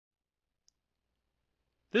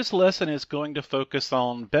This lesson is going to focus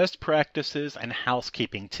on best practices and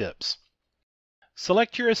housekeeping tips.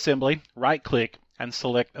 Select your assembly, right-click, and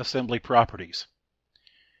select Assembly Properties.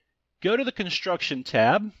 Go to the Construction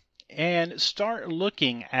tab and start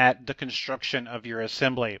looking at the construction of your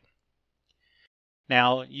assembly.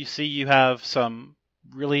 Now, you see you have some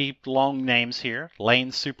really long names here: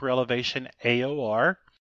 Lane Super Elevation AOR,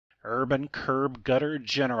 Urban Curb Gutter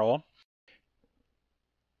General.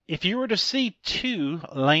 If you were to see two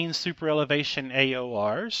Lane Super Elevation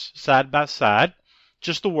AORs side by side,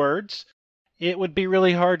 just the words, it would be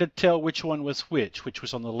really hard to tell which one was which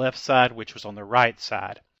was on the left side, which was on the right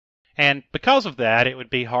side. And because of that, it would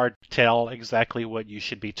be hard to tell exactly what you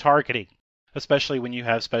should be targeting, especially when you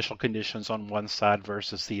have special conditions on one side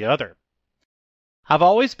versus the other. I've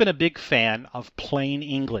always been a big fan of plain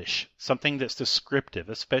English, something that's descriptive,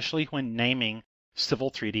 especially when naming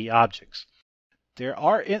Civil 3D objects. There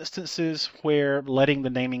are instances where letting the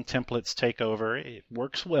naming templates take over, it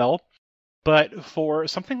works well, but for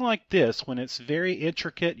something like this, when it's very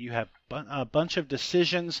intricate, you have a bunch of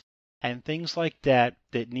decisions and things like that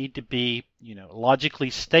that need to be, logically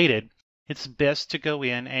stated, it's best to go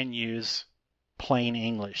in and use plain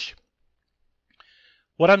English.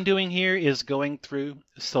 What I'm doing here is going through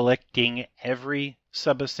selecting every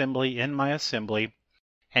subassembly in my assembly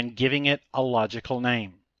and giving it a logical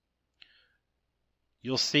name.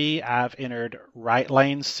 You'll see I've entered right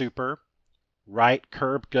lane super, right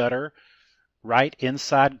curb gutter, right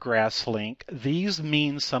inside grass link. These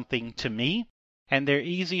mean something to me, and they're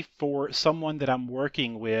easy for someone that I'm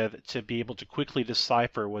working with to be able to quickly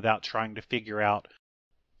decipher without trying to figure out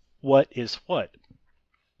what is what.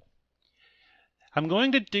 I'm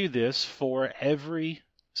going to do this for every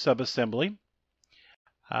subassembly.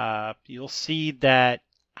 You'll see that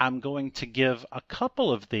I'm going to give a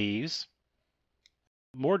couple of these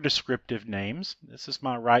more descriptive names. This is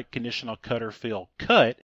my right conditional cutter fill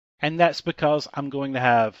cut, and that's because I'm going to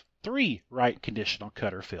have 3 right conditional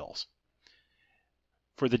cutter fills.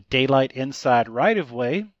 For the daylight inside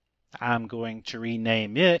right-of-way, I'm going to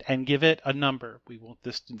rename it and give it a number. We want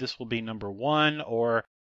this will be number 1, or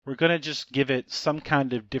we're going to just give it some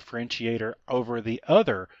kind of differentiator over the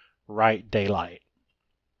other right daylight.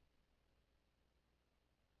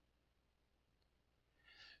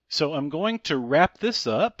 So I'm going to wrap this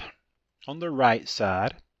up on the right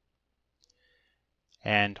side.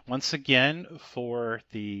 And once again, for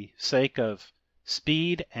the sake of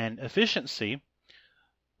speed and efficiency,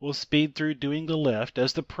 we'll speed through doing the left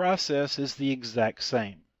as the process is the exact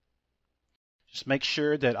same. Just make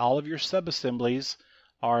sure that all of your subassemblies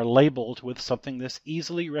are labeled with something that's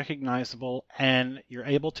easily recognizable and you're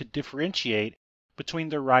able to differentiate between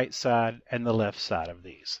the right side and the left side of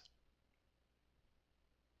these.